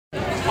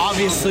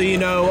Obviously,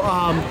 no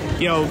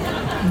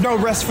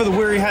rest for the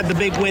weary. Had the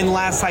big win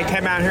last night.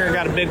 Came out here and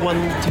got a big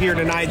one here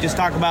tonight. Just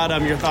talk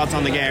about your thoughts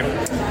on the game.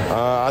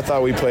 I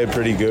thought we played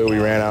pretty good. We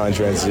ran out in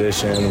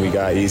transition. We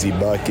got easy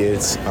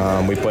buckets.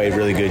 We played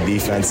really good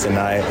defense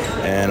tonight,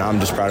 and I'm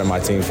just proud of my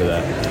team for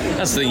that.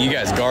 That's the thing. You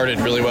guys guarded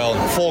really well.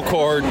 Full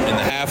court, in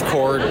the half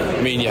court.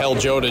 I mean, you held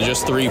Joe to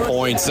just 3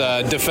 points.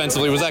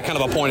 Defensively, was that kind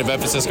of a point of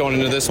emphasis going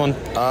into this one?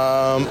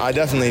 I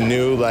definitely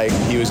knew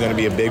he was going to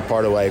be a big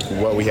part of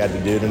what we had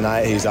to do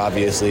tonight. He's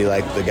obviously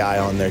the guy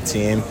on their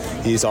team.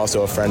 He's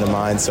also a friend of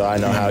mine, so I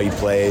know how he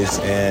plays,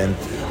 and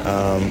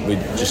we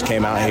just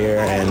came out here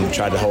and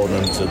tried to hold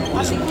him to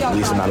the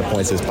least amount of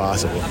points as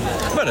possible.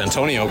 How about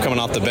Antonio coming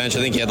off the bench? I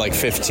think he had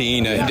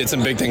 15. He did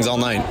some big things all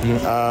night.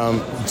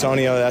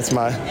 Antonio, that's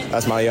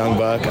my young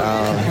buck.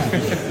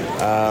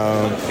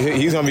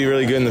 He's going to be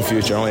really good in the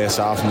future, only a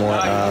sophomore.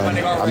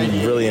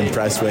 I'm really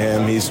impressed with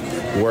him. He's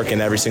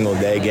working every single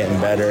day, getting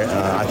better.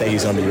 I think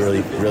he's going to be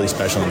really, really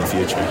special in the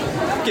future.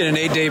 Get an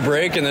 8-day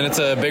break, and then it's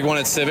a big one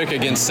at Civic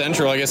against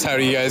Central. I guess, how are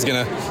you guys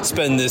going to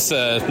spend this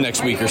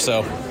next week or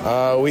so?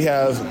 We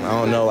have,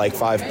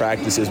 5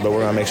 practices, but we're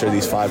going to make sure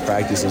these 5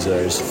 practices are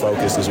as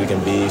focused as we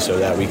can be so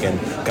that we can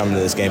come to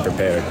this game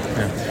prepared.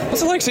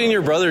 What's it like seeing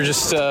your brother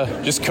just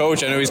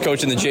coach? I know he's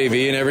coaching the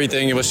JV and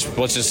everything.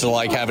 What's just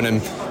like having him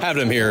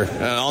here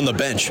on the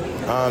bench?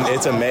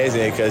 It's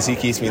amazing because he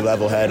keeps me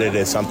level-headed.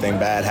 If something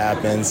bad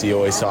happens, he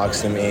always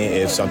talks to me.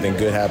 If something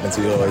good happens,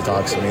 he always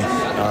talks to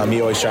me.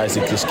 He always tries to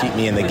just keep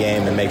me in the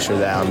game and make sure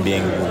that I'm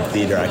being the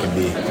leader I can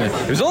be.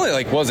 It was only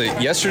was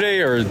it yesterday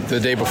or the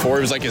day before?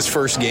 It was his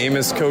first game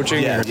as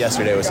coaching? Yeah,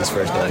 yesterday was his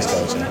first day as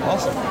coaching.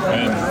 Awesome.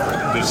 And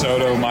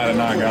DeSoto might have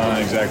not gone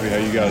exactly how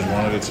you guys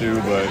wanted it to,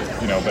 but,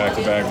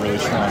 back-to-back really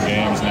strong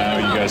games now.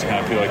 You guys kind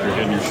of feel like you're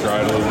hitting your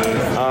stride a little bit?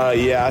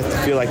 Yeah, I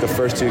feel like the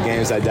first 2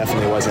 games, that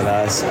definitely wasn't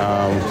us.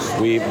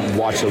 We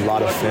watched a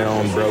lot of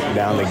film, broke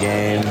down the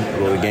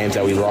games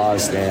that we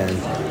lost,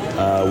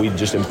 and we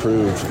just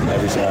improved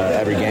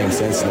every game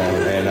since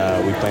then,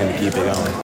 and we plan to keep it going.